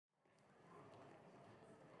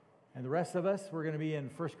And the rest of us, we're going to be in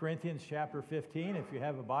 1 Corinthians chapter 15. If you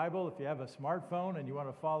have a Bible, if you have a smartphone and you want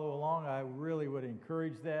to follow along, I really would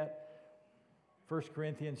encourage that. 1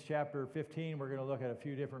 Corinthians chapter 15, we're going to look at a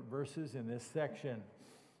few different verses in this section.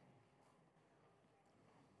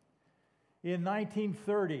 In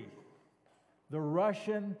 1930, the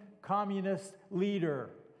Russian communist leader,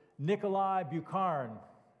 Nikolai Bukharin,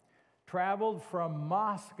 traveled from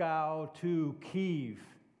Moscow to Kyiv.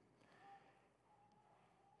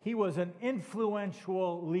 He was an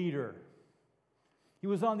influential leader. He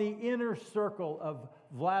was on the inner circle of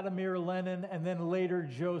Vladimir Lenin and then later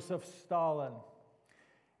Joseph Stalin.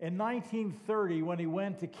 In 1930, when he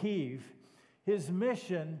went to Kyiv, his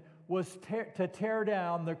mission was to tear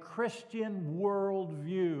down the Christian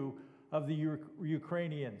worldview of the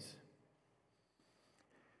Ukrainians.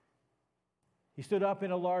 He stood up in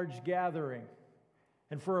a large gathering,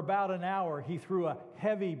 and for about an hour, he threw a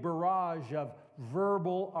heavy barrage of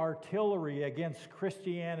verbal artillery against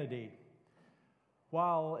Christianity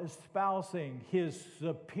while espousing his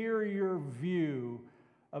superior view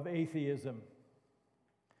of atheism.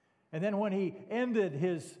 And then when he ended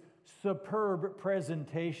his superb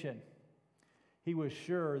presentation, he was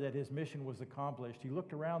sure that his mission was accomplished. He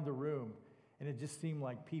looked around the room, and it just seemed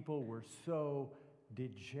like people were so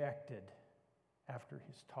dejected after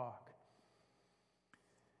his talk.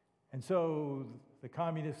 And so the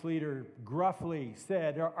communist leader gruffly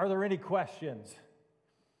said, "Are there any questions?"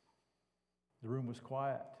 The room was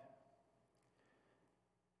quiet.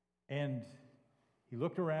 And he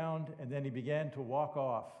looked around, and then he began to walk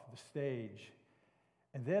off the stage.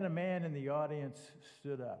 And then a man in the audience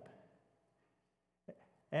stood up.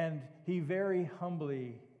 And he very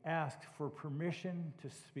humbly asked for permission to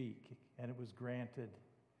speak, and it was granted.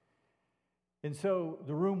 And so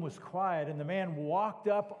the room was quiet, and the man walked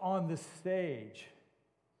up on the stage.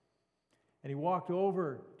 And he walked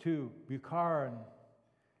over to Bukharin.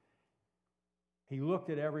 He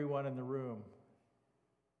looked at everyone in the room.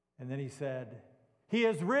 And then he said, "He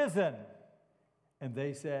is risen." And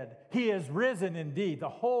they said, "He is risen indeed." The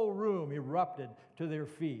whole room erupted to their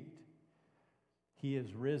feet. He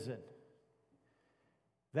is risen.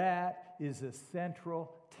 That is a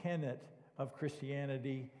central tenet of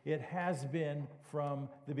Christianity. It has been from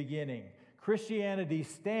the beginning. Christianity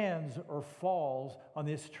stands or falls on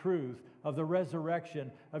this truth of the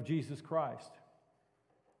resurrection of Jesus Christ.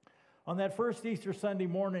 On that first Easter Sunday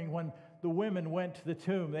morning, when the women went to the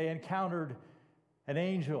tomb, they encountered an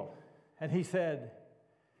angel, and he said,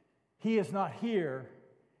 "He is not here,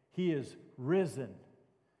 he is risen."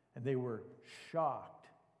 And they were shocked.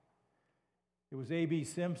 It was A.B.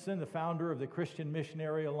 Simpson, the founder of the Christian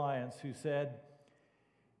Missionary Alliance, who said,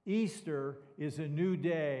 "Easter is a new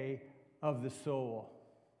day of the soul."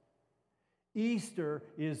 Easter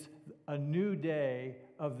is a new day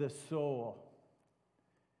of the soul.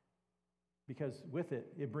 Because with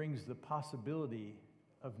it, it brings the possibility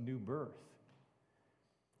of new birth.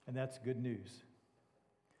 And that's good news.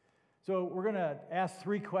 So we're going to ask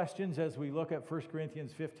 3 questions as we look at 1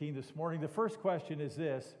 Corinthians 15 this morning. The first question is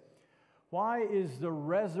this: why is the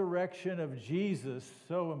resurrection of Jesus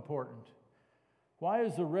so important? Why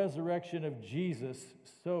is the resurrection of Jesus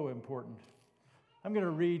so important? I'm going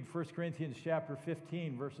to read 1 Corinthians chapter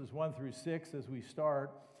 15, verses 1 through 6 as we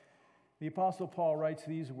start. The Apostle Paul writes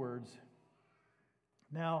these words: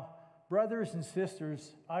 "Now, brothers and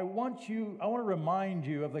sisters, I want to remind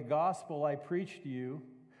you of the gospel I preached to you,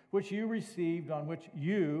 which you received, on which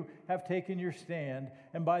you have taken your stand,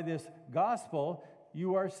 and by this gospel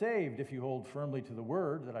you are saved, if you hold firmly to the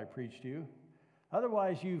word that I preached to you.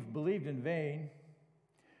 Otherwise you've believed in vain.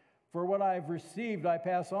 For what I've received I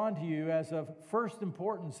pass on to you as of first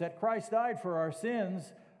importance, that Christ died for our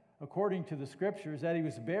sins, according to the Scriptures, that he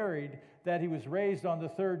was buried, that he was raised on the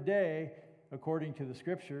 3rd day, according to the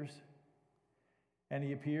Scriptures. And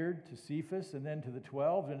he appeared to Cephas and then to the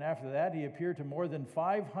 12, and after that he appeared to more than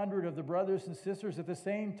 500 of the brothers and sisters at the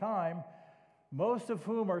same time, most of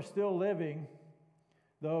whom are still living,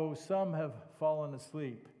 though some have fallen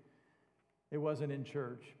asleep." It wasn't in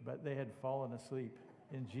church, but they had fallen asleep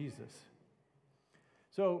in Jesus.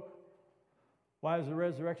 So, why is the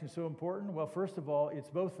resurrection so important? Well, first of all, it's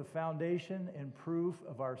both the foundation and proof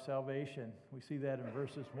of our salvation. We see that in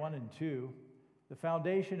verses 1 and 2. The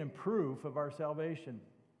foundation and proof of our salvation.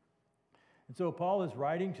 And so Paul is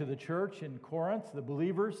writing to the church in Corinth, the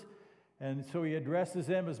believers, and so he addresses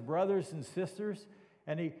them as brothers and sisters,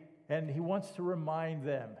 and he wants to remind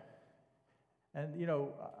them. And, you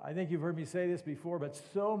know, I think you've heard me say this before, but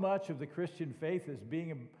so much of the Christian faith is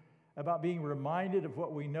about being reminded of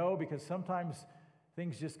what we know, because sometimes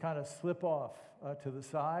things just kind of slip off to the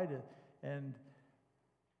side. And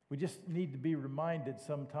We just need to be reminded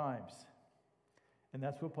sometimes. And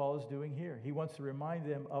that's what Paul is doing here. He wants to remind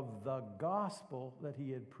them of the gospel that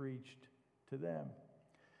he had preached to them.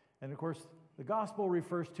 And of course, the gospel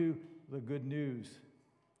refers to the good news.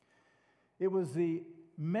 It was the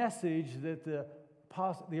message that the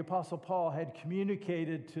Apostle Paul had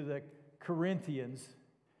communicated to the Corinthians,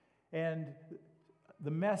 and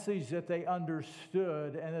the message that they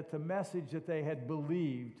understood, and that the message that they had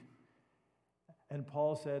believed. And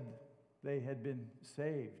Paul said they had been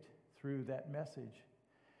saved through that message.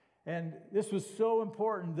 And this was so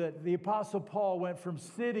important that the Apostle Paul went from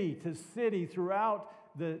city to city throughout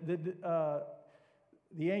the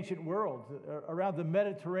ancient world, around the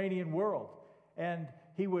Mediterranean world. And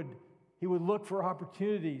he would look for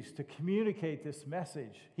opportunities to communicate this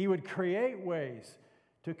message. He would create ways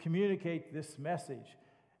to communicate this message.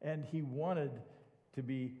 And he wanted to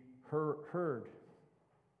be heard.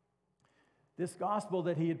 This gospel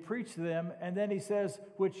that he had preached to them, and then he says,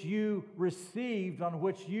 which you received, on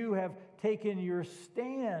which you have taken your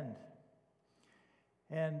stand.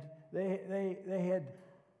 And they had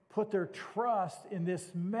put their trust in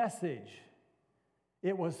this message.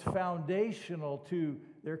 It was foundational to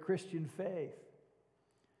their Christian faith.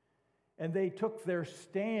 And they took their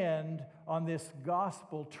stand on this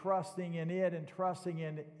gospel, trusting in it and trusting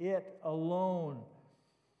in it alone.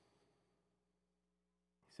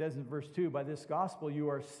 He says in verse 2, by this gospel you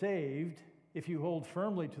are saved if you hold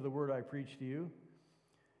firmly to the word I preach to you.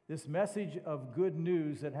 This message of good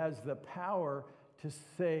news that has the power to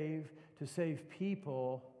save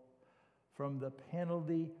people from the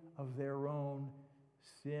penalty of their own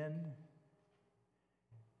sin.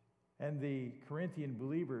 And the Corinthian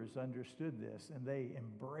believers understood this, and they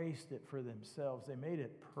embraced it for themselves. They made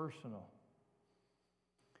it personal.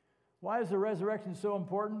 Why is the resurrection so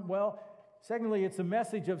important? Well, secondly, it's a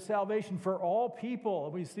message of salvation for all people.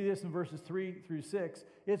 We see this in verses 3 through 6.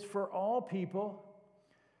 It's for all people.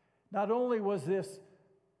 Not only was this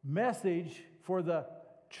message for the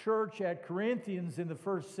church at Corinthians in the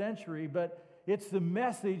first century, but it's the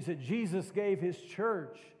message that Jesus gave his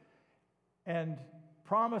church and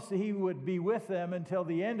promised that he would be with them until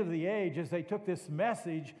the end of the age as they took this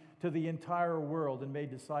message to the entire world and made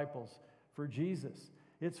disciples for Jesus.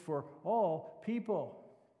 It's for all people.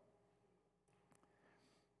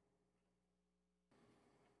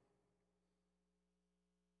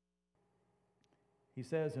 He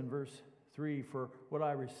says in verse 3, for what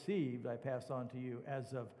I received I pass on to you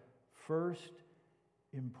as of first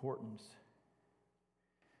importance.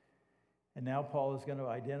 And now Paul is going to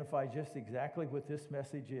identify just exactly what this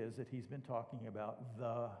message is that he's been talking about,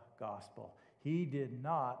 the gospel. He did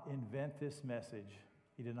not invent this message.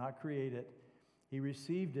 He did not create it. He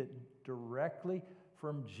received it directly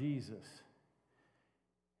from Jesus.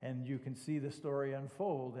 And you can see the story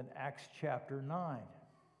unfold in Acts chapter 9.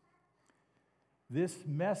 This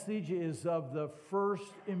message is of the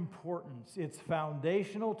first importance. It's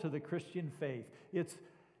foundational to the Christian faith. It's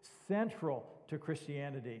central to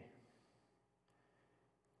Christianity.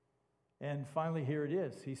 And finally, here it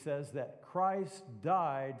is. He says that Christ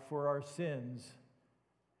died for our sins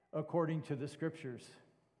according to the Scriptures.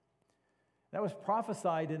 That was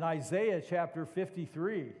prophesied in Isaiah chapter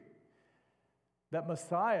 53, that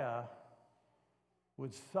Messiah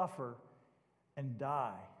would suffer and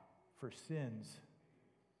die for sins.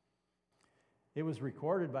 It was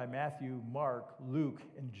recorded by Matthew, Mark, Luke,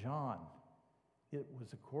 and John. It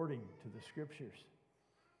was according to the Scriptures.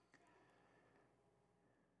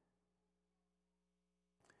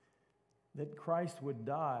 That Christ would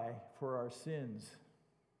die for our sins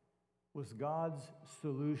was God's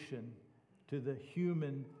solution to the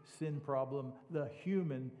human sin problem, the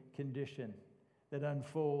human condition that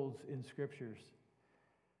unfolds in Scriptures.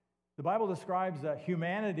 The Bible describes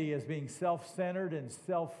humanity as being self-centered and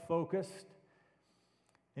self-focused.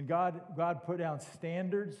 And God put down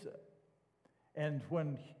standards. And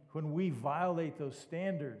when we violate those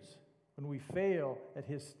standards, when we fail at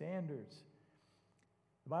his standards,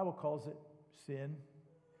 the Bible calls it sin.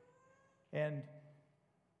 And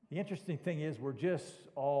the interesting thing is we're just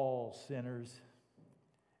all sinners.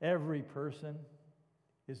 Every person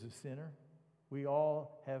is a sinner. We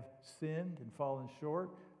all have sinned and fallen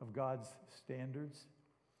short of God's standards.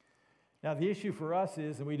 Now, the issue for us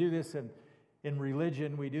is, and we do this in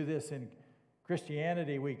religion, we do this in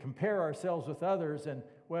Christianity, we compare ourselves with others and,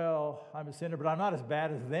 well, I'm a sinner, but I'm not as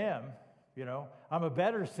bad as them. You know, I'm a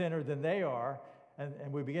better sinner than they are.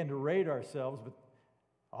 And we begin to rate ourselves, but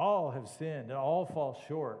all have sinned and all fall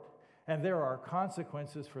short. And there are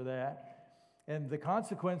consequences for that. And the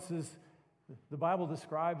consequences the Bible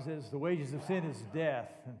describes as the wages of sin is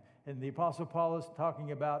death. And the Apostle Paul is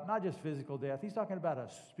talking about not just physical death, he's talking about a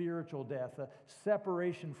spiritual death, a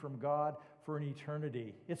separation from God for an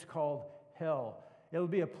eternity. It's called hell. It'll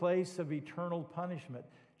be a place of eternal punishment.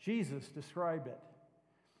 Jesus described it.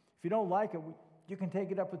 If you don't like it, you can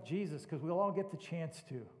take it up with Jesus, because we'll all get the chance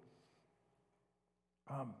to.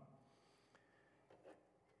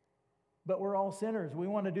 But we're all sinners. We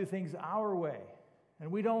want to do things our way.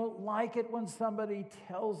 And we don't like it when somebody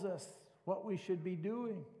tells us what we should be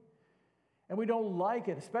doing. And we don't like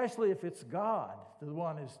it, especially if it's God, the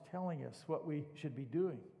one who's telling us what we should be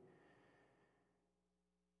doing.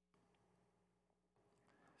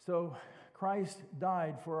 So Christ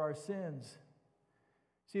died for our sins.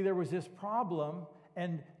 See, there was this problem,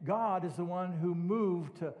 and God is the one who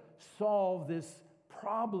moved to solve this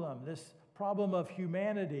problem of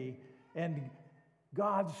humanity. And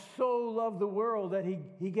God so loved the world that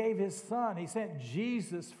he gave his Son. He sent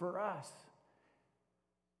Jesus for us.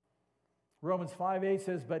 Romans 5:8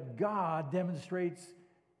 says, but God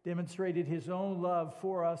demonstrated his own love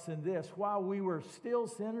for us in this: while we were still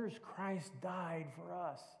sinners, Christ died for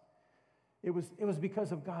us. It was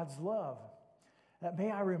because of God's love.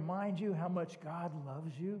 May I remind you how much God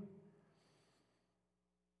loves you?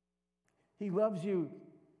 He loves you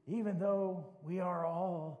even though we are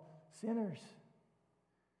all sinners.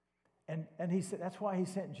 And he said that's why he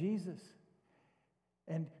sent Jesus.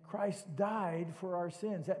 And Christ died for our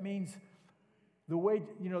sins. That means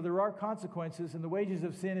there are consequences, and the wages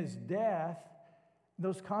of sin is death.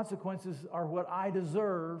 Those consequences are what I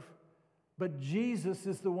deserve, but Jesus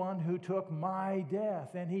is the one who took my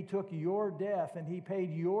death, and he took your death, and he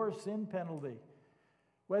paid your sin penalty.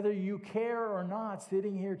 Whether you care or not,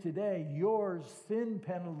 sitting here today, your sin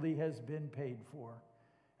penalty has been paid for.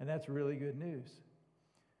 And that's really good news.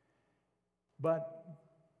 But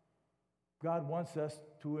God wants us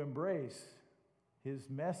to embrace his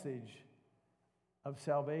message of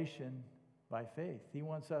salvation by faith. He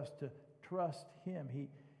wants us to trust him.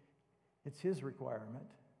 It's his requirement.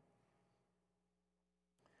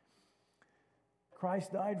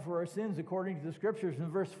 Christ died for our sins according to the Scriptures.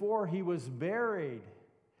 In verse 4, he was buried.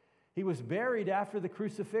 He was buried after the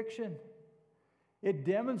crucifixion. It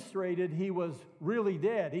demonstrated he was really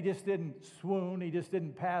dead. He just didn't swoon. He just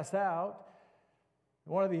didn't pass out.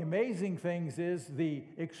 One of the amazing things is the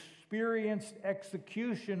experienced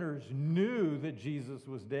executioners knew that Jesus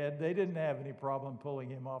was dead. They didn't have any problem pulling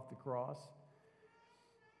him off the cross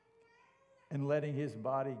and letting his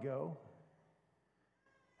body go.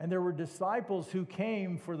 And there were disciples who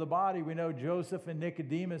came for the body. We know Joseph and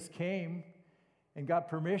Nicodemus came and got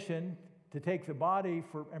permission to take the body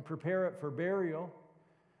and prepare it for burial.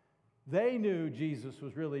 They knew Jesus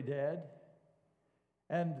was really dead.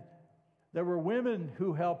 And there were women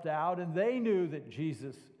who helped out, and they knew that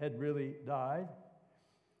Jesus had really died.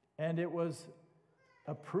 And it was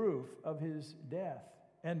a proof of his death.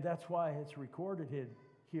 And that's why it's recorded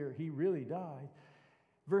here. He really died.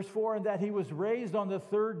 Verse 4, and that he was raised on the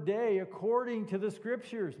third day according to the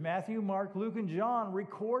Scriptures. Matthew, Mark, Luke, and John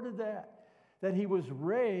recorded that he was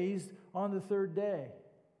raised on the third day.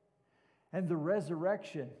 And the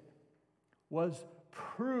resurrection was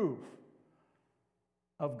proof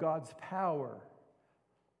of God's power,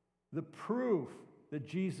 the proof that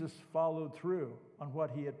Jesus followed through on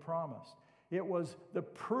what he had promised. It was the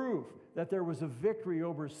proof that there was a victory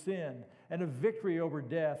over sin and a victory over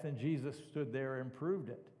death, and Jesus stood there and proved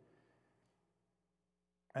it.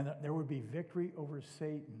 And that there would be victory over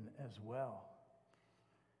Satan as well.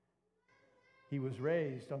 He was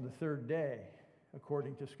raised on the third day,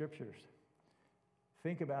 according to Scriptures.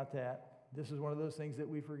 Think about that. This is one of those things that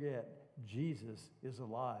we forget. Jesus is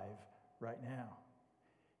alive right now.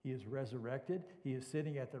 He is resurrected. He is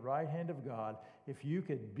sitting at the right hand of God. If you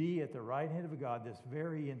could be at the right hand of God this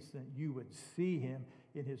very instant, you would see him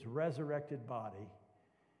in his resurrected body.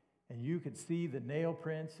 And you could see the nail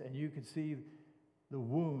prints, and you could see the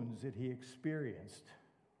wounds that he experienced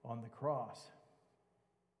on the cross.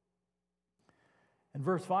 In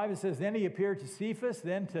verse 5 it says, then he appeared to Cephas,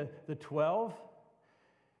 then to the 12.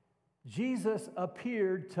 Jesus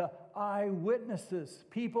appeared to eyewitnesses,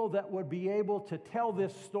 people that would be able to tell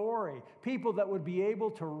this story, people that would be able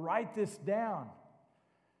to write this down.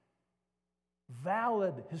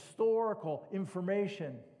 Valid historical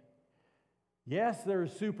information. Yes,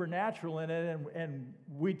 there's supernatural in it, and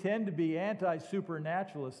we tend to be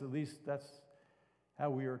anti-supernaturalists. At least that's how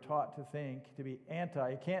we are taught to think, to be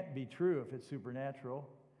anti. It can't be true if it's supernatural.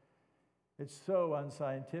 It's so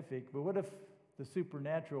unscientific. But what if the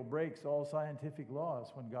supernatural breaks all scientific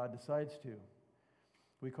laws when God decides to?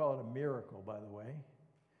 We call it a miracle, by the way.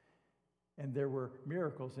 And there were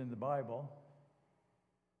miracles in the Bible.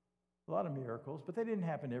 a lot of miracles, but they didn't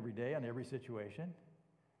happen every day on every situation.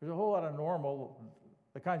 There's a whole lot of normal,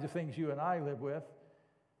 the kinds of things you and I live with,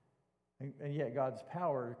 and yet God's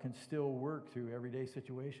power can still work through everyday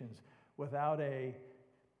situations. Without a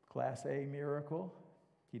Class A miracle,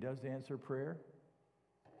 He does answer prayer.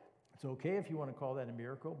 It's okay if you want to call that a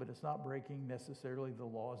miracle, but it's not breaking necessarily the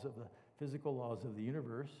laws of the physical laws of the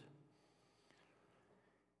universe.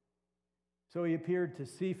 So He appeared to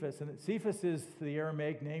Cephas, and Cephas is the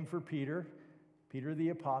Aramaic name for Peter, Peter the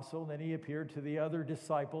apostle. Then He appeared to the other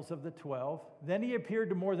disciples of the 12. Then He appeared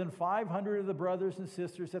to more than 500 of the brothers and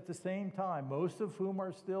sisters at the same time, most of whom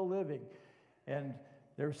are still living. And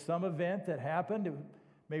there's some event that happened. It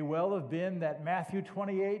may well have been that Matthew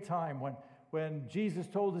 28 time when Jesus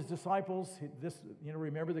told His disciples,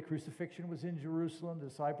 remember the crucifixion was in Jerusalem, the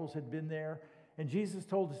disciples had been there, and Jesus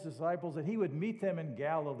told His disciples that He would meet them in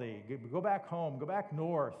Galilee, go back home, go back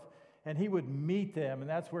north, and He would meet them, and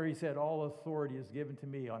that's where He said, all authority is given to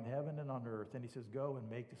Me on heaven and on earth, and He says, go and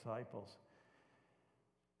make disciples.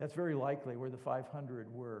 That's very likely where the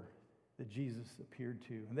 500 were that Jesus appeared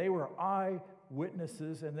to, and they were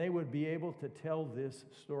eyewitnesses, and they would be able to tell this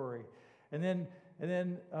story. And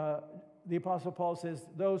then the Apostle Paul says,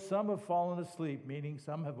 though some have fallen asleep, meaning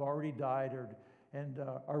some have already died and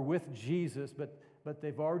are with Jesus, but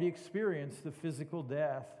they've already experienced the physical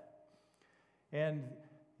death. And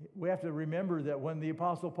we have to remember that when the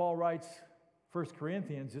Apostle Paul writes 1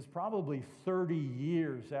 Corinthians, it's probably 30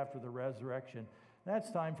 years after the resurrection.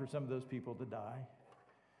 That's time for some of those people to die.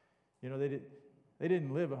 They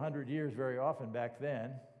didn't live 100 years very often back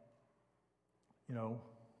then.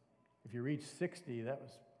 If you reach 60, that was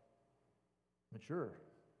mature.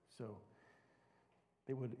 So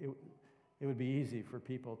it would be easy for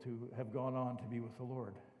people to have gone on to be with the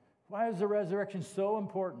Lord. Why is the resurrection so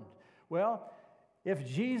important? Well, if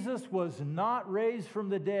Jesus was not raised from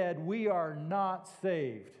the dead, we are not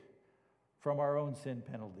saved from our own sin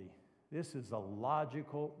penalty. This is a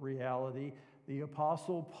logical reality. The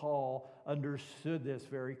Apostle Paul understood this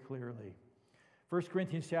very clearly. 1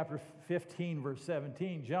 Corinthians chapter 15, verse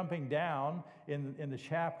 17, jumping down in the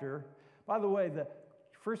chapter. By the way, the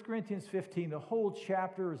 1 Corinthians 15, the whole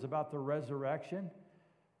chapter is about the resurrection.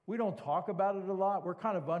 We don't talk about it a lot. We're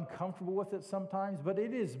kind of uncomfortable with it sometimes, but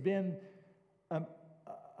it has been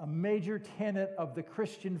a major tenet of the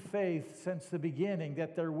Christian faith since the beginning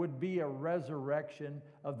that there would be a resurrection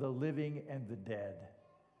of the living and the dead.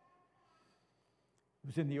 It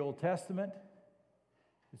was in the Old Testament.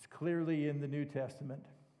 It's clearly in the New Testament.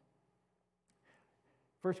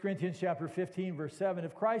 1 Corinthians chapter 15, verse 7,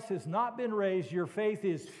 if Christ has not been raised, your faith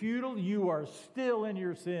is futile. You are still in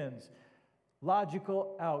your sins.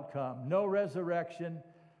 Logical outcome. No resurrection,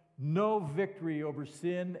 no victory over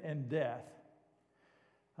sin and death.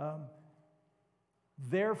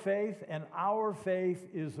 Their faith and our faith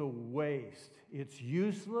is a waste. It's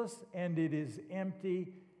useless and it is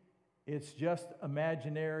empty. It's just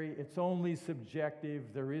imaginary. It's only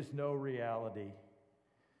subjective. There is no reality.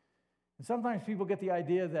 And sometimes people get the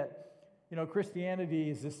idea that, Christianity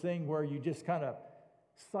is this thing where you just kind of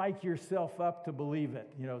psych yourself up to believe it.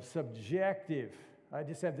 Subjective. I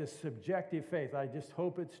just have this subjective faith. I just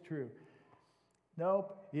hope it's true.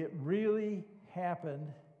 Nope, it really happened.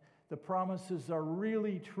 The promises are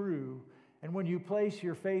really true. And when you place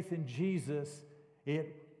your faith in Jesus,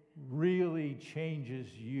 it really changes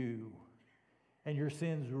you. And your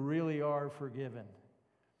sins really are forgiven.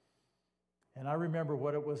 And I remember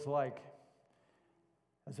what it was like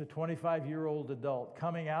as a 25-year-old adult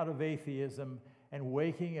coming out of atheism and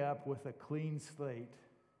waking up with a clean slate.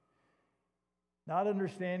 Not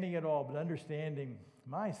understanding it all, but understanding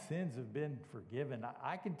my sins have been forgiven.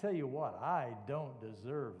 I can tell you what, I don't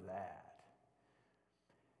deserve that.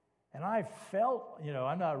 And I felt,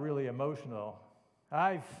 I'm not really emotional.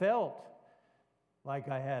 I felt like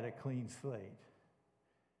I had a clean slate.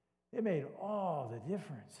 It made all the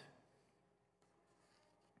difference.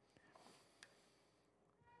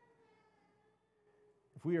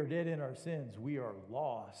 If we are dead in our sins, we are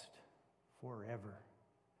lost forever.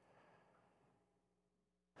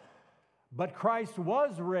 But Christ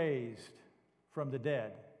was raised from the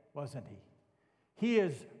dead, wasn't He? He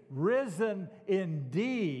is risen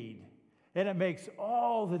indeed, and it makes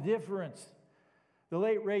all the difference. The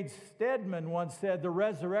late Ray Stedman once said, the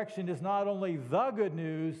resurrection is not only the good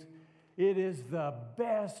news, it is the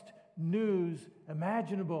best news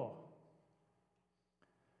imaginable.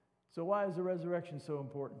 So why is the resurrection so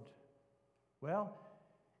important? Well,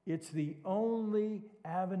 it's the only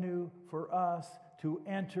avenue for us to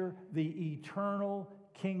enter the eternal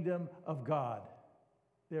kingdom of God.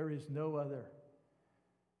 There is no other.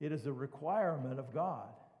 It is a requirement of God.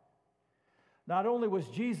 Not only was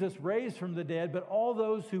Jesus raised from the dead, but all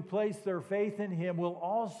those who place their faith in him will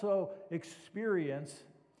also experience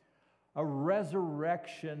a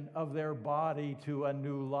resurrection of their body to a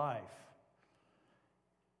new life.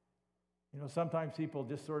 You know, sometimes people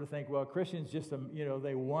just sort of think, well, Christians just,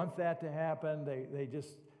 they want that to happen. They just...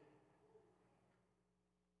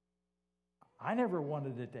 I never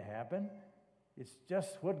wanted it to happen. It's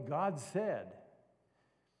just what God said.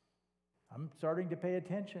 I'm starting to pay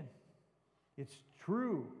attention. It's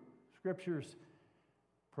true. Scriptures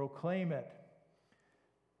proclaim it.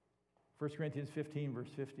 1 Corinthians 15, verse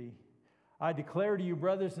 50. I declare to you,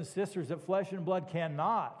 brothers and sisters, that flesh and blood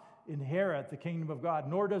cannot inherit the kingdom of God,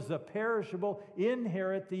 nor does the perishable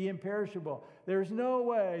inherit the imperishable. There's no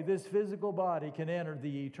way this physical body can enter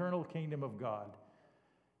the eternal kingdom of God.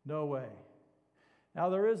 No way. Now,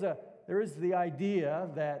 there is the idea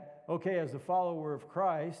that, okay, as a follower of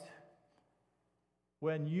Christ,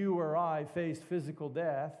 when you or I face physical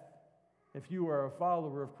death, if you are a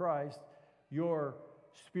follower of Christ, your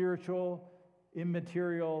spiritual,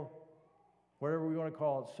 immaterial, whatever we want to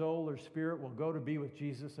call it, soul or spirit will go to be with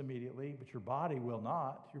Jesus immediately, but your body will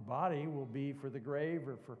not. Your body will be for the grave,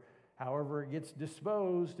 or for however it gets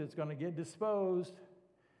disposed, it's going to get disposed.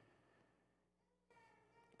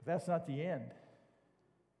 But that's not the end.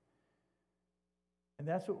 And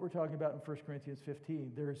that's what we're talking about in 1 Corinthians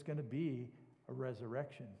 15. There's going to be a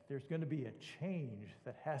resurrection. There's going to be a change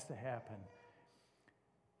that has to happen.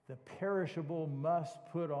 The perishable must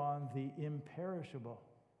put on the imperishable.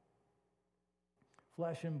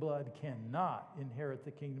 Flesh and blood cannot inherit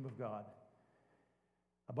the kingdom of God.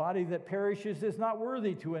 A body that perishes is not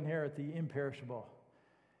worthy to inherit the imperishable.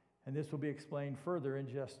 And this will be explained further in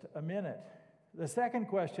just a minute. The second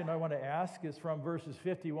question I want to ask is from verses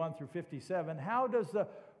 51 through 57. How does the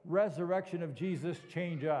resurrection of Jesus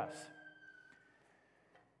change us?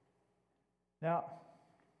 Now,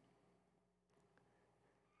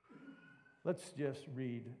 let's just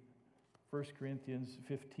read 1 Corinthians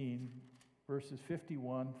 15, verses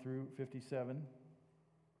 51 through 57.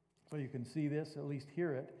 So you can see this, at least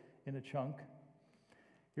hear it in a chunk.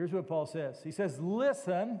 Here's what Paul says. He says,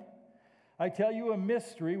 listen, I tell you a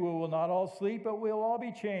mystery. We will not all sleep, but we'll all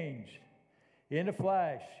be changed. In a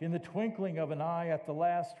flash, in the twinkling of an eye at the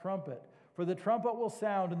last trumpet. For the trumpet will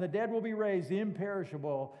sound, and the dead will be raised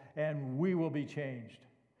imperishable, and we will be changed.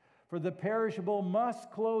 For the perishable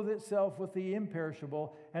must clothe itself with the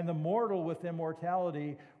imperishable, and the mortal with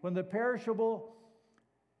immortality. When the perishable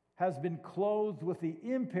has been clothed with the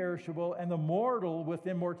imperishable, and the mortal with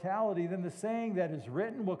immortality, then the saying that is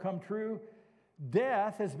written will come true.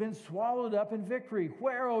 Death has been swallowed up in victory.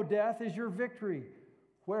 Where, O death, is your victory?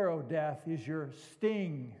 Where, O death, is your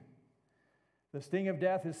sting? The sting of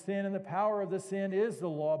death is sin, and the power of the sin is the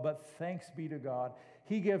law, but thanks be to God.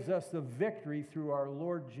 He gives us the victory through our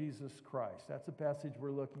Lord Jesus Christ. That's the passage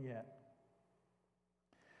we're looking at.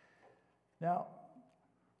 Now,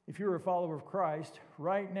 if you're a follower of Christ,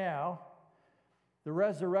 right now, the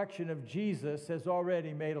resurrection of Jesus has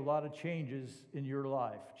already made a lot of changes in your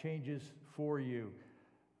life, changes for you.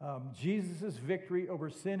 Jesus' victory over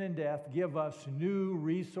sin and death give us new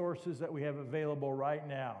resources that we have available right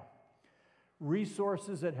now.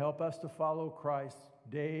 Resources that help us to follow Christ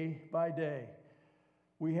day by day.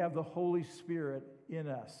 We have the Holy Spirit in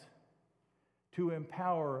us to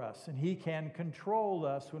empower us, and He can control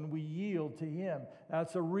us when we yield to Him.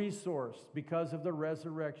 That's a resource because of the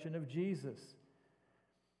resurrection of Jesus.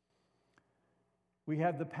 We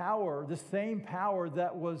have the power, the same power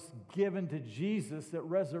that was given to Jesus that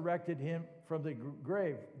resurrected Him from the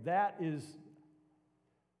grave. That is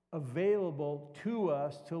available to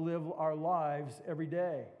us to live our lives every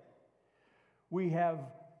day. We have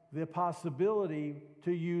the possibility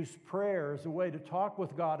to use prayer as a way to talk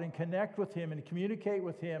with God and connect with Him and communicate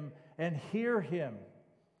with Him and hear Him.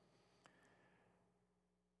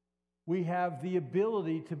 We have the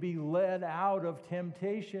ability to be led out of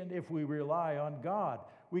temptation if we rely on God.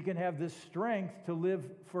 We can have the strength to live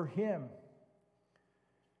for Him.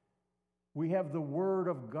 We have the Word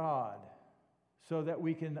of God so that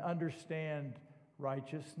we can understand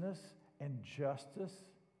righteousness and justice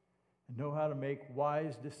and know how to make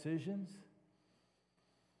wise decisions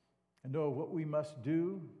and know what we must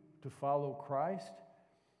do to follow Christ.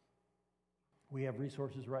 We have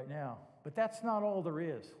resources right now. But that's not all there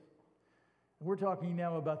is. We're talking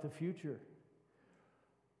now about the future.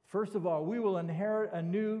 First of all, we will inherit a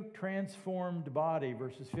new transformed body,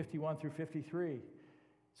 verses 51 through 53.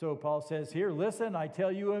 So Paul says here, listen, I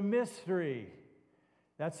tell you a mystery.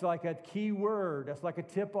 That's like a key word. That's like a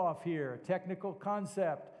tip-off here, a technical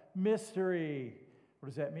concept. Mystery. What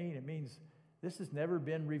does that mean? It means This has never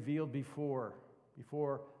been revealed before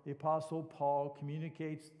the Apostle Paul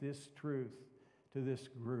communicates this truth to this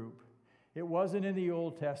group. It wasn't in the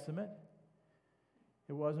Old Testament.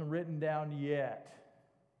 It wasn't written down yet.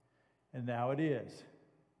 And now it is.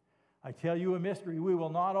 I tell you a mystery. We will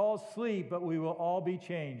not all sleep, but we will all be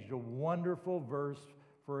changed. A wonderful verse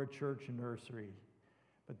for a church nursery.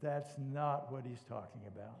 But that's not what he's talking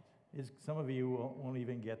about. Some of you won't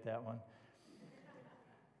even get that one.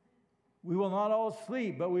 We will not all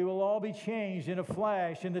sleep, but we will all be changed in a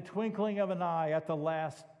flash, in the twinkling of an eye, at the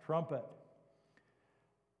last trumpet.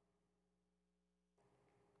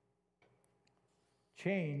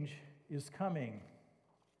 Change is coming.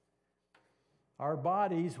 Our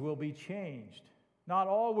bodies will be changed. Not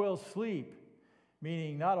all will sleep,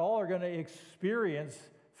 meaning not all are going to experience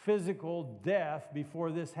physical death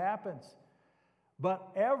before this happens. But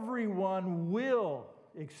everyone will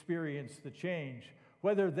experience the change.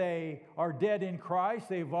 Whether they are dead in Christ,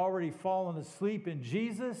 they've already fallen asleep in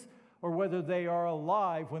Jesus, or whether they are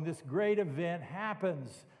alive when this great event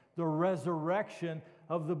happens, the resurrection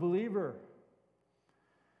of the believer.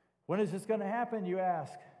 When is this going to happen, you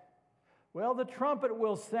ask? Well, the trumpet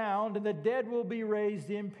will sound and the dead will be raised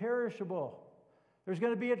imperishable. There's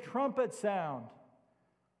going to be a trumpet sound.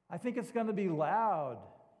 I think it's going to be loud.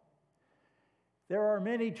 There are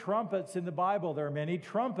many trumpets in the Bible. There are many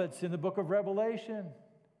trumpets in the book of Revelation.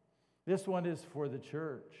 This one is for the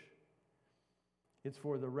church. It's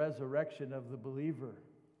for the resurrection of the believer.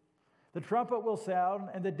 The trumpet will sound,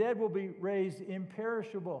 and the dead will be raised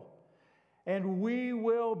imperishable. And we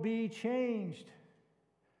will be changed.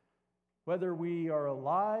 Whether we are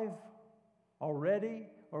alive already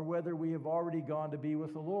or whether we have already gone to be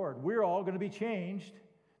with the Lord. We're all going to be changed.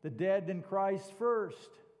 The dead in Christ first.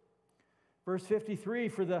 Verse 53,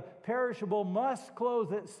 for the perishable must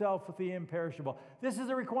clothe itself with the imperishable. This is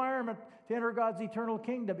a requirement to enter God's eternal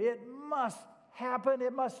kingdom. It must happen.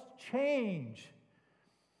 It must change.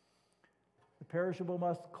 The perishable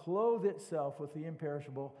must clothe itself with the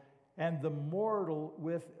imperishable, and the mortal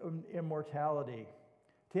with immortality.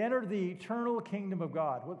 To enter the eternal kingdom of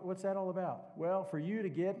God. What's that all about? Well, for you to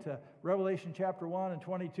get to Revelation chapter 1 and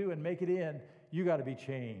 22 and make it in, you got to be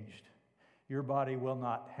changed. Your body will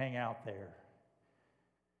not hang out there.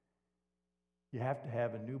 You have to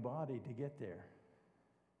have a new body to get there,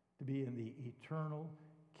 to be in the eternal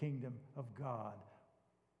kingdom of God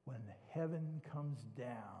when heaven comes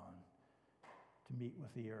down to meet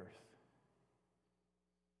with the earth.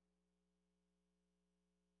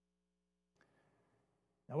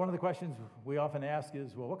 Now, one of the questions we often ask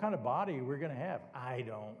is, well, what kind of body are we going to have? I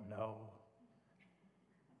don't know.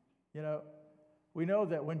 You know, we know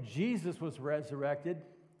that when Jesus was resurrected,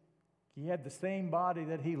 he had the same body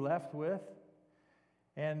that he left with.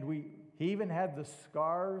 And he even had the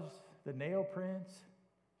scars, the nail prints,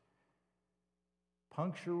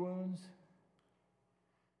 puncture wounds.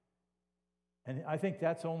 And I think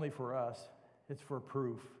that's only for us. It's for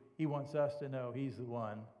proof. He wants us to know he's the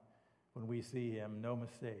one when we see him, no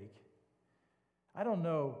mistake. I don't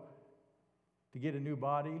know, to get a new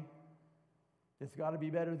body, it's got to be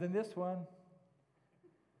better than this one.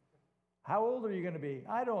 How old are you going to be?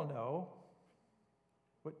 I don't know.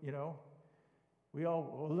 But,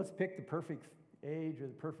 well, let's pick the perfect age or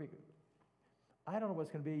the perfect... I don't know what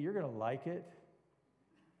it's going to be. You're going to like it.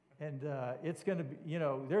 And it's going to be,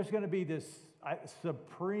 there's going to be this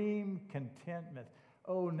supreme contentment.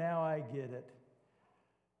 Oh, now I get it.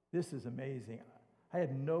 This is amazing. I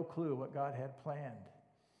had no clue what God had planned.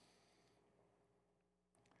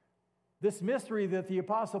 This mystery that the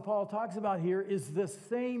Apostle Paul talks about here is the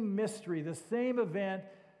same mystery, the same event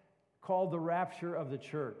called the rapture of the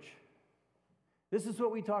church. This is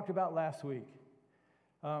what we talked about last week.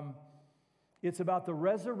 It's about the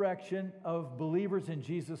resurrection of believers in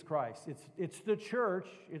Jesus Christ. It's the church.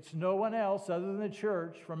 It's no one else other than the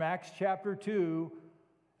church from Acts chapter 2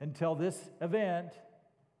 until this event.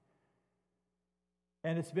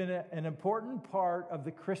 And it's been an important part of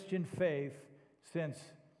the Christian faith since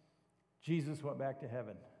Jesus went back to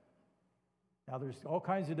heaven. Now, there's all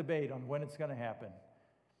kinds of debate on when it's going to happen.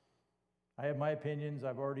 I have my opinions.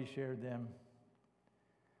 I've already shared them.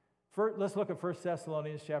 First, let's look at 1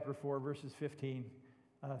 Thessalonians chapter 4, verses 15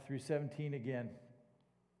 through 17 again.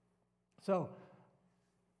 So,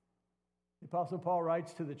 the Apostle Paul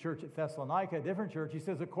writes to the church at Thessalonica, a different church. He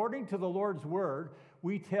says, according to the Lord's word,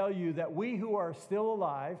 we tell you that we who are still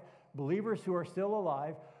alive, believers who are still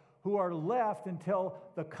alive, who are left until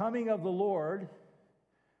the coming of the Lord,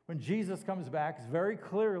 when Jesus comes back, it's very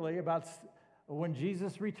clearly about when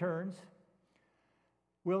Jesus returns,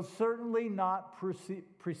 will certainly not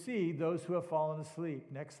precede those who have fallen asleep.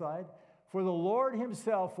 Next slide. For the Lord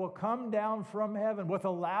himself will come down from heaven with a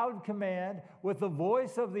loud command, with the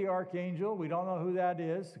voice of the archangel. We don't know who that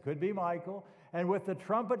is. It could be Michael. And with the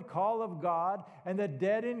trumpet call of God, and the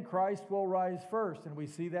dead in Christ will rise first. And we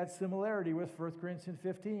see that similarity with 1 Corinthians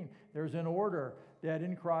 15. There's an order: dead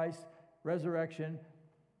in Christ, resurrection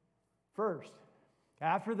first.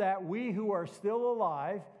 After that, we who are still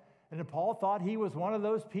alive, and Paul thought he was one of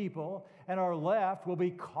those people, and are left will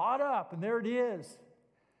be caught up. And there it is.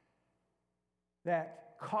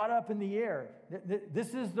 That caught up in the air.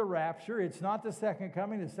 This is the rapture. It's not the second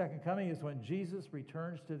coming. The second coming is when Jesus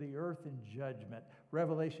returns to the earth in judgment.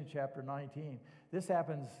 Revelation chapter 19. This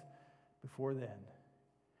happens before then.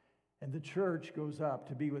 And the church goes up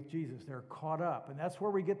to be with Jesus. They're caught up. And that's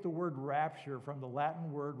where we get the word rapture from, the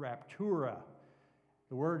Latin word raptura.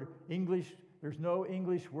 The word English, there's no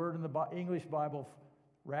English word in the English Bible,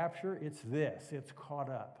 rapture. It's this. It's caught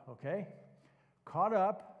up. Okay? Caught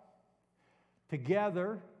up.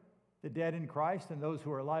 Together, the dead in Christ and those who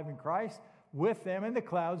are alive in Christ, with them in the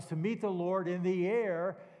clouds to meet the Lord in the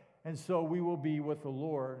air, and so we will be with the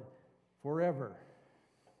Lord forever.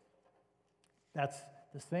 That's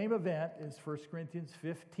the same event as 1 Corinthians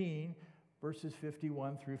 15, verses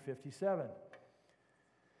 51 through 57.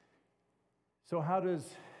 So how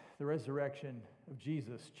does the resurrection of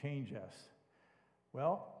Jesus change us?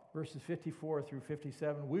 Well, verses 54 through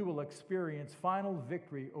 57, we will experience final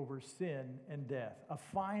victory over sin and death. A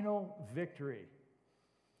final victory.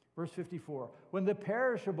 Verse 54, when the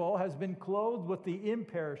perishable has been clothed with the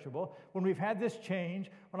imperishable, when we've had this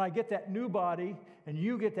change, when I get that new body and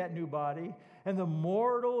you get that new body, and the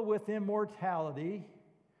mortal with immortality,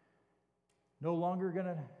 no longer going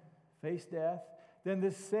to face death, then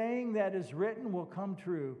the saying that is written will come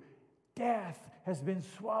true. Death has been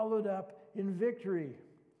swallowed up in victory.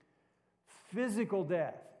 Physical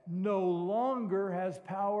death no longer has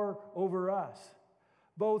power over us.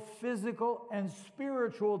 Both physical and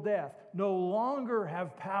spiritual death no longer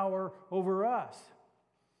have power over us.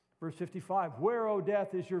 Verse 55, where, O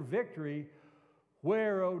death, is your victory?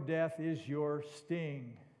 Where, O death, is your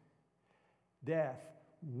sting? Death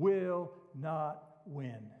will not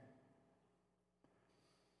win.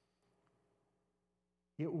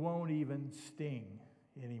 It won't even sting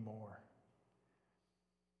anymore.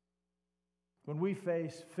 When we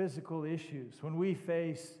face physical issues, when we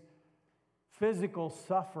face physical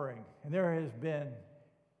suffering, and there has been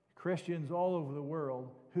Christians all over the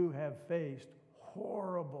world who have faced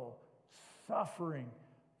horrible suffering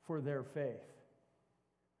for their faith.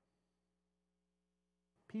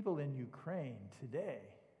 People in Ukraine today,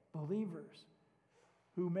 believers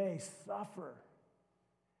who may suffer.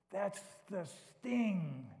 That's the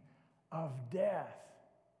sting of death.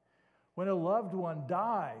 When a loved one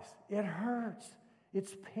dies, it hurts.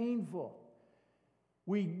 It's painful.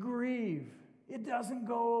 We grieve. It doesn't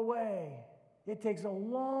go away. It takes a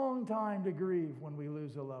long time to grieve when we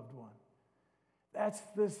lose a loved one. That's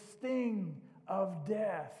the sting of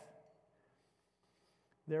death.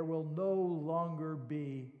 There will no longer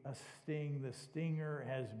be a sting. The stinger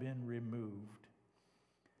has been removed.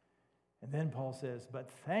 And then Paul says,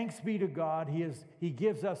 but thanks be to God, He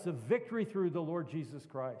gives us a victory through the Lord Jesus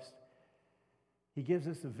Christ. He gives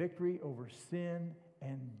us a victory over sin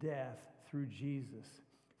and death through Jesus,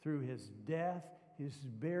 through his death, his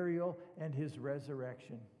burial, and his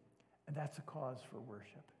resurrection. And that's a cause for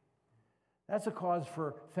worship. That's a cause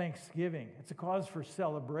for thanksgiving. It's a cause for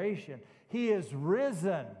celebration. He is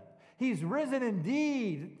risen. He's risen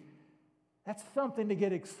indeed. That's something to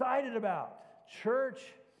get excited about. Church,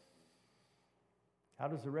 how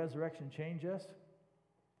does the resurrection change us?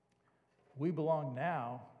 We belong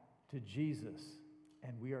now to Jesus,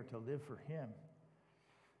 and we are to live for him.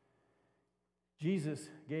 Jesus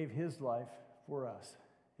gave his life for us.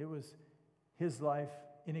 It was his life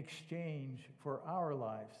in exchange for our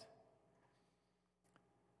lives.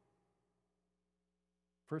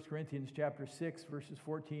 1 Corinthians chapter 6, verses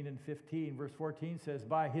 14 and 15. Verse 14 says,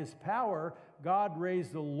 by his power, God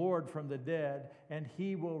raised the Lord from the dead, and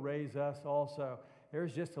he will raise us also.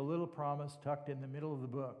 There's just a little promise tucked in the middle of the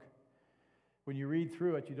book. When you read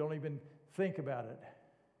through it, you don't even think about it.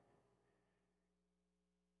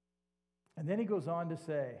 And then he goes on to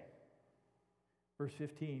say, verse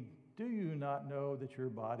 15, do you not know that your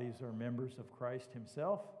bodies are members of Christ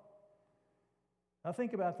himself? Now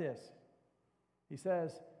think about this. He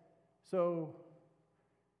says, so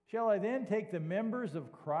shall I then take the members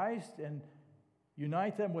of Christ and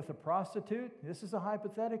unite them with a prostitute? This is a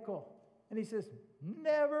hypothetical. And he says,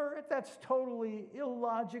 never. That's totally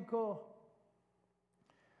illogical.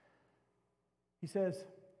 He says,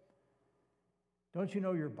 don't you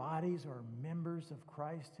know your bodies are members of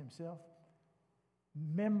Christ himself?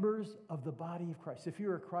 members of the body of Christ. If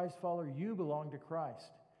you're a Christ follower, you belong to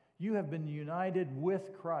Christ. You have been united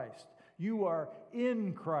with Christ. You are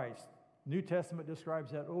in Christ. New Testament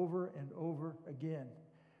describes that over and over again.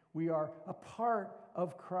 We are a part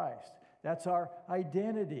of Christ. That's our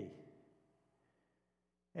identity.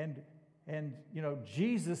 And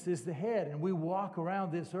Jesus is the head, and we walk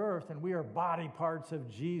around this earth, and we are body parts of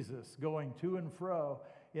Jesus going to and fro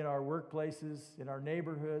in our workplaces, in our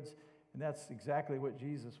neighborhoods, and that's exactly what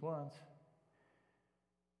Jesus wants.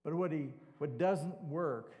 But what doesn't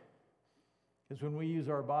work is when we use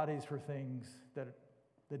our bodies for things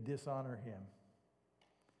that dishonor him.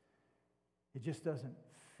 It just doesn't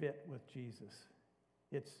fit with Jesus.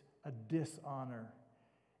 It's a dishonor.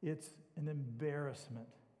 It's an embarrassment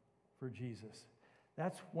for Jesus.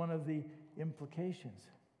 That's one of the implications.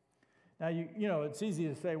 Now, it's easy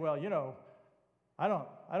to say, well, I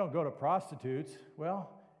don't go to prostitutes. Well,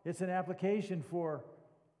 it's an application for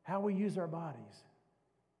how we use our bodies.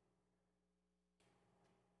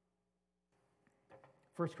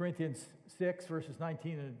 1 Corinthians 6, verses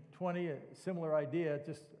 19 and 20, a similar idea. It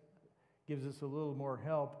just gives us a little more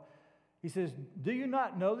help. He says, do you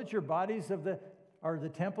not know that your bodies are the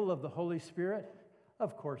temple of the Holy Spirit?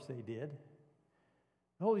 Of course they did.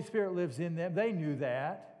 The Holy Spirit lives in them. They knew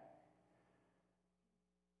that.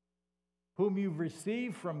 Whom you've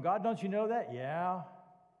received from God. Don't you know that? Yeah.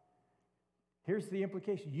 Here's the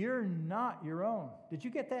implication. You're not your own. Did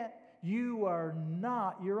you get that? You are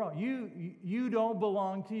not your own. You don't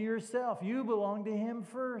belong to yourself. You belong to him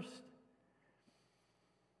first.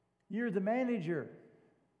 You're the manager,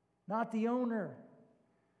 not the owner.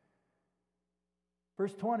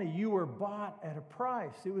 Verse 20, you were bought at a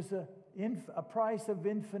price. It was a price of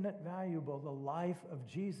infinite valuable, the life of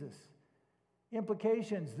Jesus.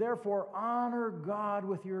 Implications, therefore, honor God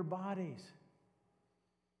with your bodies.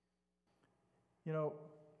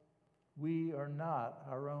 We are not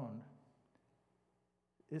our own.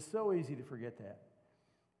 It's so easy to forget that.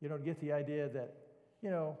 To get the idea that,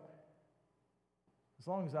 as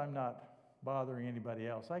long as I'm not bothering anybody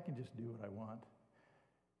else, I can just do what I want.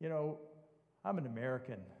 I'm an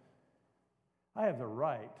American. I have the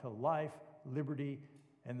right to life, liberty,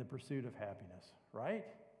 and the pursuit of happiness, right?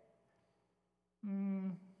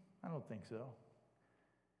 I don't think so.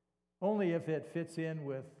 Only if it fits in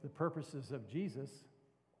with the purposes of Jesus,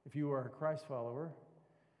 if you are a Christ follower.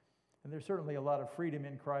 And there's certainly a lot of freedom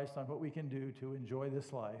in Christ on what we can do to enjoy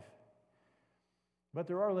this life. But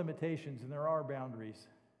there are limitations and there are boundaries.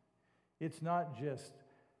 It's not just,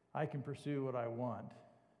 I can pursue what I want.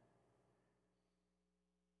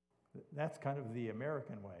 That's kind of the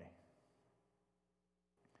American way.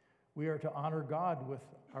 We are to honor God with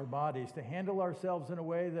our bodies, to handle ourselves in a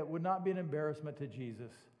way that would not be an embarrassment to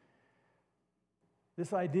Jesus.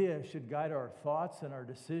 This idea should guide our thoughts and our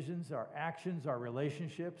decisions, our actions, our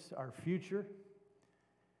relationships, our future.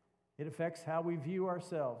 It affects how we view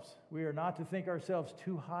ourselves. We are not to think ourselves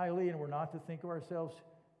too highly, and we're not to think of ourselves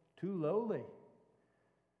too lowly.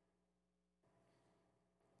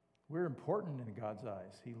 We're important in God's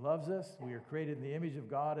eyes. He loves us. We are created in the image of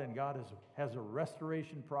God, and God has a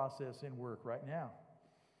restoration process in work right now.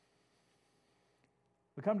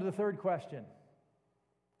 We come to the third question.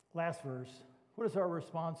 Last verse. What is our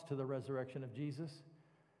response to the resurrection of Jesus?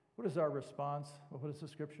 What is our response? Well, what does the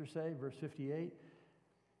scripture say? Verse 58.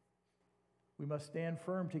 We must stand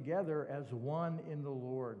firm together as one in the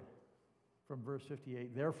Lord. From verse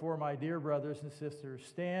 58. Therefore, my dear brothers and sisters,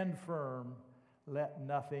 stand firm. Let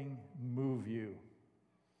nothing move you.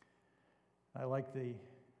 I like the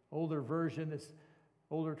older version, this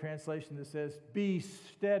older translation that says, be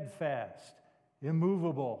steadfast,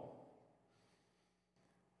 immovable.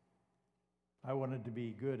 I wanted to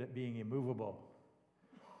be good at being immovable.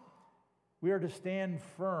 We are to stand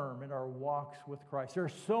firm in our walks with Christ. There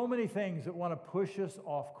are so many things that want to push us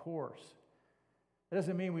off course. It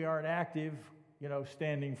doesn't mean we aren't active,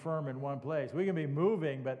 standing firm in one place. We can be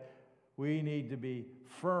moving, but we need to be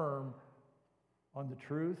firm on the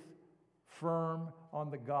truth, firm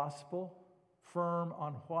on the gospel, firm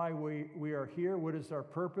on why we are here, what is our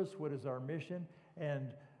purpose, what is our mission,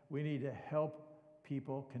 and we need to help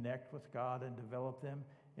people connect with God and develop them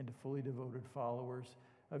into fully devoted followers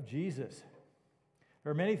of Jesus.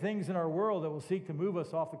 There are many things in our world that will seek to move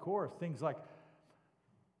us off the course, things like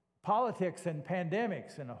politics and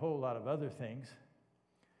pandemics and a whole lot of other things.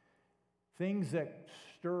 Things that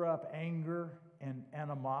stir up anger and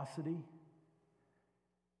animosity.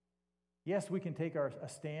 Yes, we can take a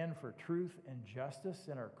stand for truth and justice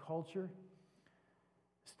in our culture.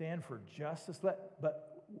 Stand for justice, but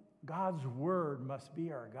God's word must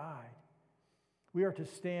be our guide. We are to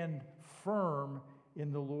stand firm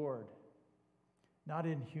in the Lord, not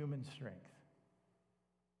in human strength.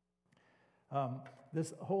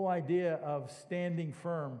 This whole idea of standing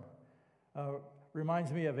firm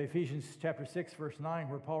reminds me of Ephesians chapter 6, verse 9,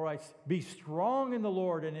 where Paul writes, "Be strong in the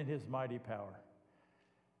Lord and in his mighty power."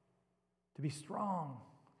 To be strong.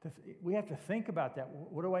 We have to think about that.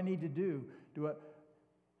 What do I need to do?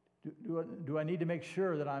 Do I need to make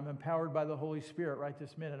sure that I'm empowered by the Holy Spirit right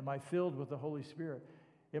this minute? Am I filled with the Holy Spirit?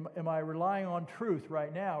 Am I relying on truth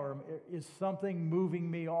right now, or is something moving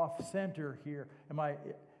me off center here? Am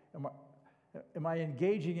I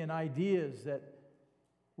engaging in ideas that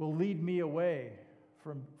will lead me away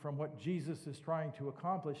from what Jesus is trying to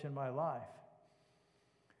accomplish in my life?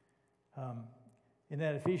 In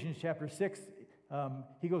that Ephesians chapter 6,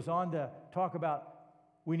 he goes on to talk about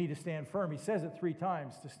we need to stand firm. He says it 3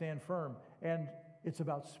 times, to stand firm. And it's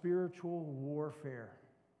about spiritual warfare.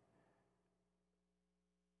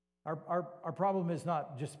 Our problem is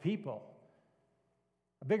not just people.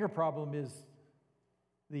 A bigger problem is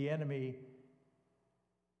the enemy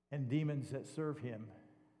and demons that serve him,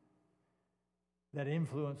 that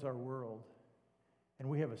influence our world. And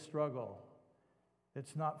we have a struggle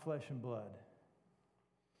that's not flesh and blood.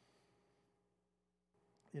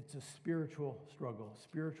 It's a spiritual struggle,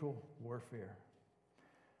 spiritual warfare.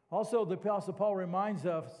 Also, the Apostle Paul reminds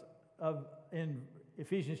us of, in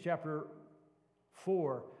Ephesians chapter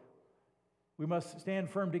 4, we must stand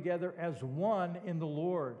firm together as one in the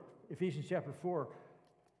Lord. Ephesians chapter 4,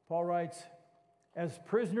 Paul writes, "As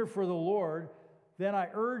prisoner for the Lord, then I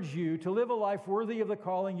urge you to live a life worthy of the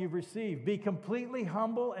calling you've received. Be completely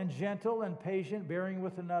humble and gentle and patient, bearing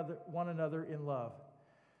with one another in love.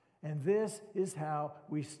 And this is how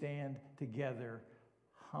we stand together,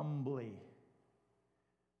 humbly,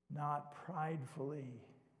 not pridefully."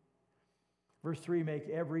 Verse 3, "Make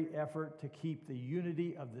every effort to keep the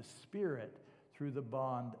unity of the Spirit through the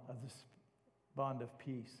bond of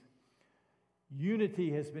peace."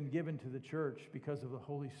 Unity has been given to the church because of the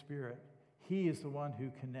Holy Spirit. He is the one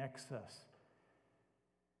who connects us.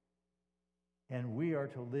 And we are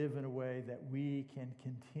to live in a way that we can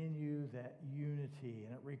continue that unity.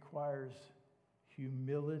 And it requires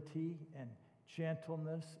humility and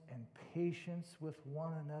gentleness and patience with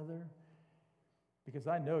one another. Because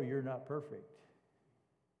I know you're not perfect.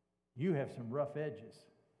 You have some rough edges.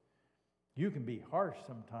 You can be harsh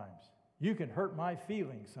sometimes. You can hurt my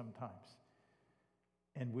feelings sometimes.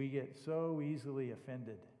 And we get so easily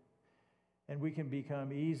offended. And we can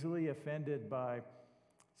become easily offended by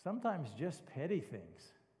sometimes just petty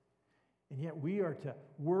things. And yet we are to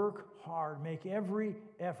work hard, make every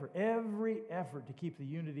effort to keep the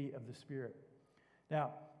unity of the Spirit.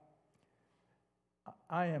 Now,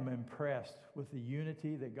 I am impressed with the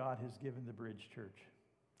unity that God has given the Bridge Church.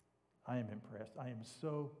 I am impressed. I am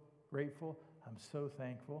so grateful. I'm so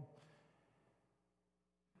thankful.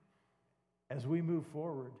 As we move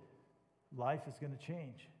forward, life is going to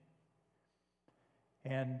change.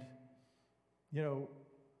 And,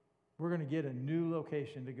 we're going to get a new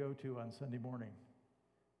location to go to on Sunday morning.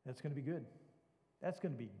 That's going to be good. That's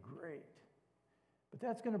going to be great. But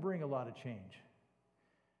that's going to bring a lot of change.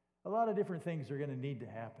 A lot of different things are going to need to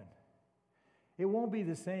happen. It won't be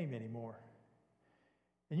the same anymore.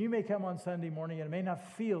 And you may come on Sunday morning and it may not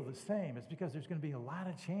feel the same. It's because there's going to be a lot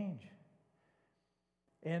of change.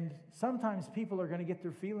 And sometimes people are going to get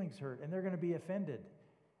their feelings hurt and they're going to be offended.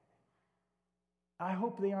 I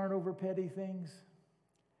hope they aren't over petty things.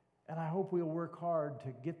 And I hope we'll work hard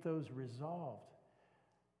to get those resolved.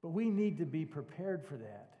 But we need to be prepared for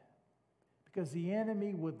that. Because the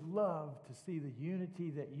enemy would love to see the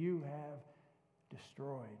unity that you have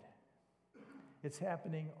destroyed. It's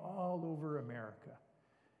happening all over America.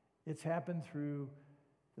 It's happened through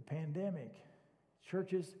the pandemic.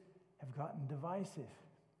 Churches have gotten divisive.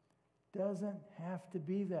 Doesn't have to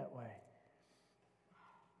be that way.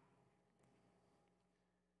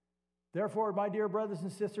 Therefore, my dear brothers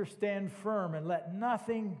and sisters, stand firm and let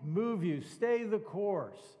nothing move you. Stay the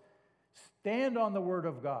course. Stand on the Word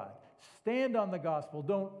of God. Stand on the gospel.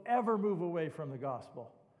 Don't ever move away from the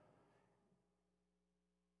gospel.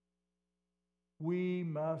 We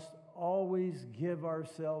must always give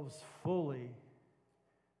ourselves fully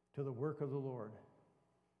to the work of the Lord.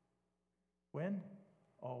 When?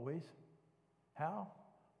 Always. How?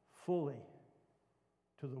 Fully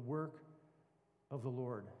to the work of the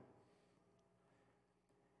Lord.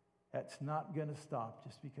 That's not going to stop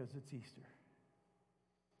just because it's Easter.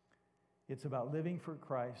 It's about living for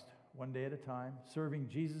Christ one day at a time, serving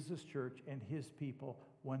Jesus' church and his people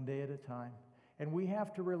one day at a time. And we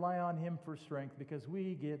have to rely on him for strength because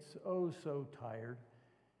we get so tired.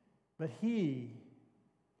 But he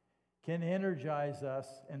can energize us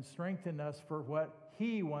and strengthen us for what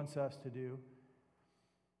He wants us to do.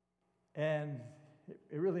 And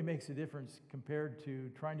it really makes a difference compared to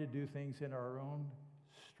trying to do things in our own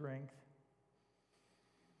strength.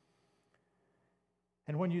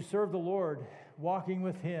 And when you serve the Lord, walking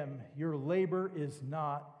with Him, your labor is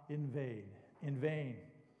not in vain.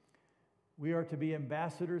 We are to be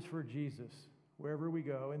ambassadors for Jesus wherever we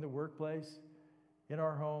go, in the workplace, in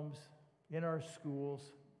our homes, in our schools,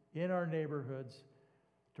 in our neighborhoods,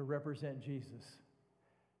 to represent Jesus.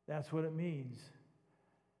 That's what it means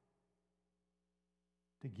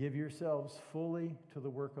to give yourselves fully to the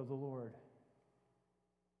work of the Lord.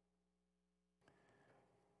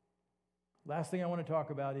 Last thing I want to talk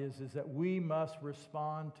about is that we must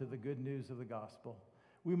respond to the good news of the gospel.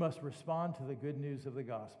 We must respond to the good news of the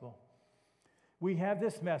gospel. We have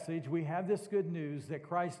this message, we have this good news that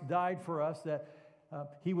Christ died for us, that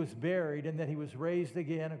He was buried, and that He was raised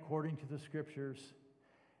again according to the Scriptures.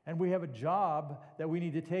 And we have a job that we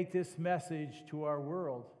need to take this message to our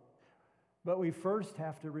world. But we first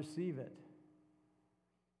have to receive it.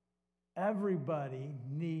 Everybody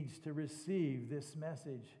needs to receive this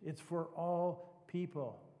message. It's for all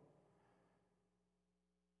people.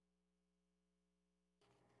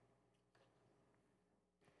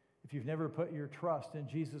 If you've never put your trust in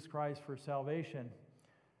Jesus Christ for salvation,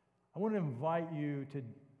 I want to invite you to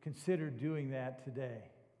consider doing that today.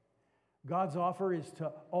 God's offer is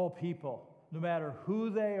to all people, no matter who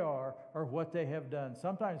they are or what they have done.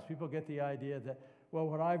 Sometimes people get the idea that, well,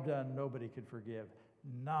 what I've done, nobody could forgive.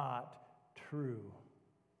 Not true.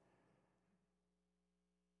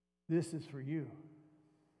 This is for you.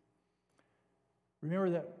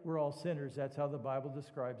 Remember that we're all sinners. That's how the Bible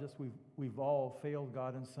describes us. We've all failed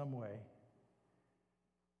God in some way.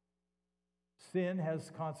 Sin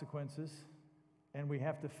has consequences, and we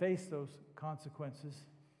have to face those consequences.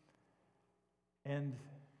 And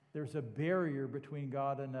there's a barrier between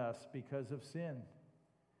God and us because of sin.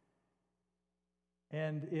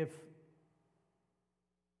 And if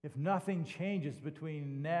nothing changes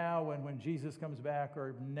between now and when Jesus comes back,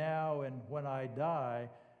 or now and when I die,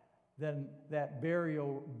 then that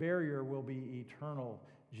barrier will be eternal.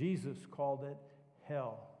 Jesus called it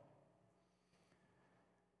hell.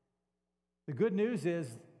 The good news is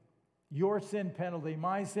your sin penalty,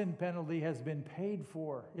 my sin penalty, has been paid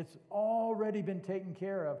for. It's already been taken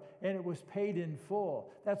care of, and it was paid in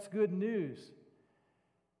full. That's good news.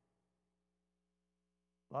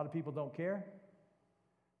 A lot of people don't care.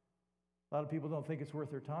 A lot of people don't think it's worth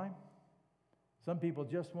their time. Some people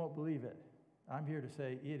just won't believe it. I'm here to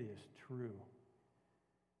say it is true.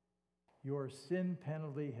 Your sin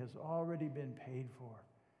penalty has already been paid for.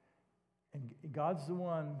 And God's the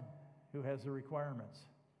one who has the requirements.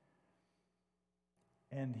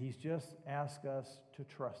 And He's just asked us to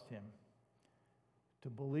trust Him, to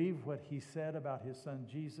believe what He said about His Son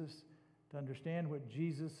Jesus, to understand what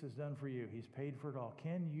Jesus has done for you. He's paid for it all.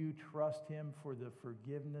 Can you trust Him for the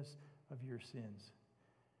forgiveness of your sins?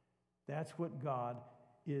 That's what God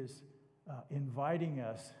is inviting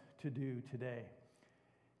us to do today.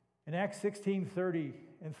 In Acts 16:30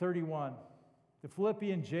 and 31, the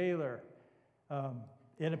Philippian jailer,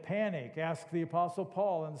 in a panic, asked the Apostle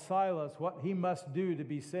Paul and Silas what he must do to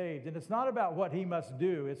be saved. And it's not about what he must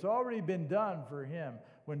do. It's already been done for him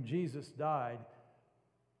when Jesus died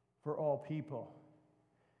for all people.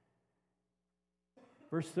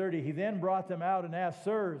 Verse 30, he then brought them out and asked,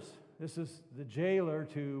 "Sirs," this is the jailer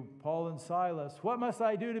to Paul and Silas, "what must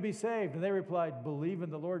I do to be saved?" And they replied, "Believe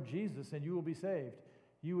in the Lord Jesus and you will be saved,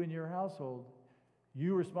 you and your household."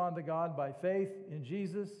 You respond to God by faith in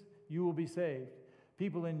Jesus, you will be saved.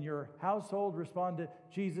 People in your household respond to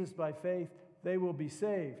Jesus by faith, they will be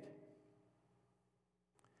saved.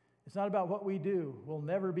 It's not about what we do. We'll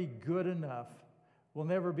never be good enough. We'll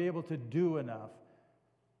never be able to do enough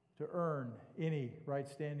to earn any right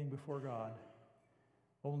standing before God.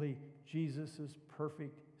 Only Jesus'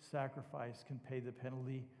 perfect sacrifice can pay the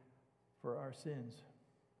penalty for our sins.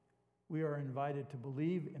 We are invited to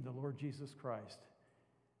believe in the Lord Jesus Christ,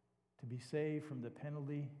 to be saved from the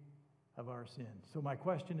penalty of our sins. So my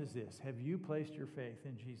question is this: have you placed your faith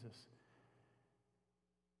in Jesus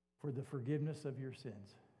for the forgiveness of your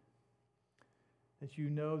sins? That you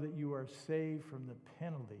know that you are saved from the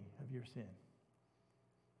penalty of your sin.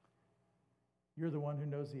 You're the one who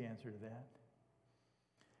knows the answer to that.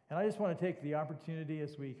 And I just want to take the opportunity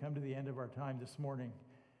as we come to the end of our time this morning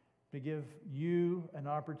to give you an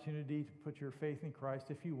opportunity to put your faith in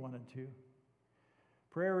Christ if you wanted to.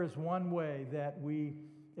 Prayer is one way that we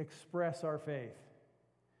express our faith.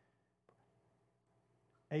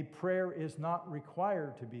 A prayer is not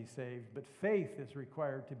required to be saved, but faith is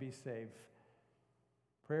required to be saved.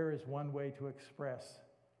 Prayer is one way to express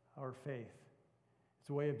our faith. It's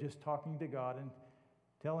a way of just talking to God and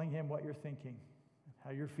telling Him what you're thinking,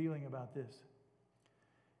 how you're feeling about this.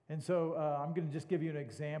 And so I'm going to just give you an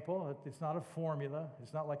example. It's not a formula.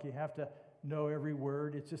 It's not like you have to know every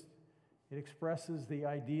word. It expresses the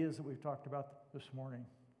ideas that we've talked about this morning.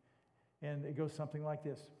 And it goes something like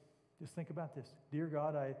this. Just think about this. Dear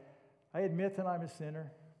God, I admit that I'm a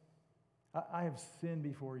sinner. I have sinned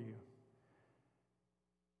before you.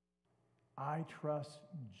 I trust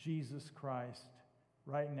Jesus Christ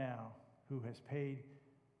right now, who has paid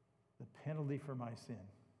the penalty for my sin.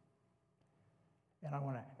 And I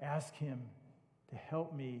want to ask Him to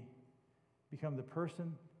help me become the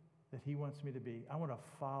person that He wants me to be. I want to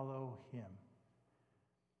follow Him.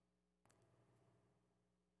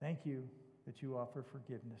 Thank you that you offer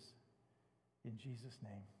forgiveness in Jesus'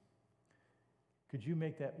 name. Could you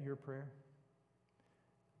make that your prayer?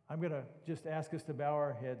 I'm going to just ask us to bow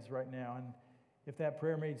our heads right now. And if that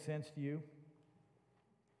prayer made sense to you,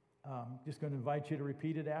 I'm just going to invite you to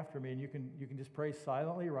repeat it after me. And you can just pray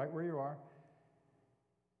silently right where you are,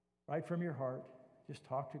 right from your heart. Just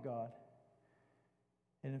talk to God.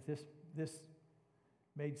 And if this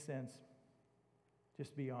made sense,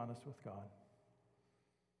 just be honest with God.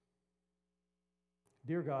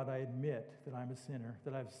 Dear God, I admit that I'm a sinner,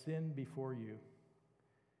 that I've sinned before you.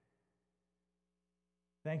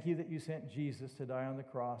 Thank you that you sent Jesus to die on the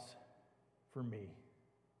cross for me.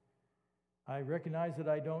 I recognize that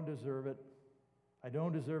I don't deserve it. I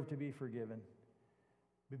don't deserve to be forgiven.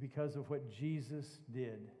 But because of what Jesus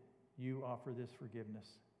did, you offer this forgiveness.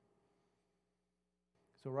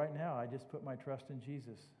 So right now, I just put my trust in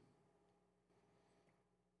Jesus.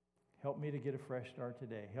 Help me to get a fresh start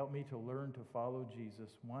today. Help me to learn to follow Jesus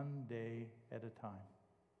one day at a time.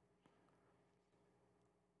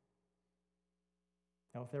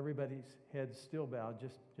 Now, with everybody's heads still bowed,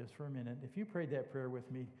 just for a minute, if you prayed that prayer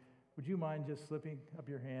with me, would you mind just slipping up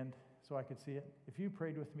your hand so I could see it? If you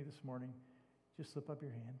prayed with me this morning, just slip up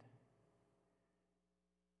your hand.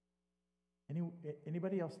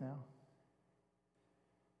 Anybody else now?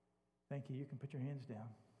 Thank you. You can put your hands down.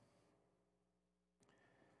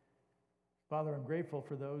 Father, I'm grateful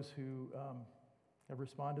for those who have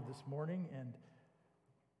responded this morning and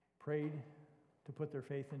prayed to put their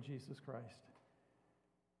faith in Jesus Christ.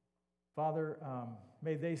 Father,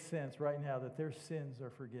 may they sense right now that their sins are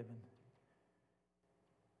forgiven.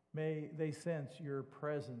 May they sense your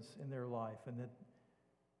presence in their life and that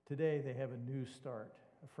today they have a new start,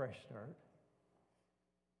 a fresh start.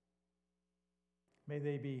 May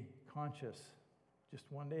they be conscious just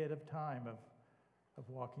one day at a time of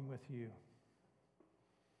walking with you.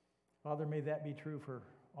 Father, may that be true for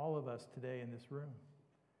all of us today in this room.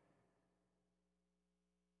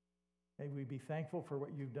 May we be thankful for what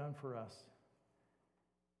you've done for us.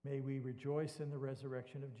 May we rejoice in the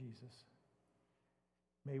resurrection of Jesus.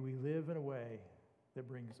 May we live in a way that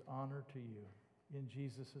brings honor to you. In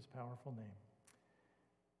Jesus' powerful name,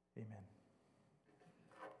 amen.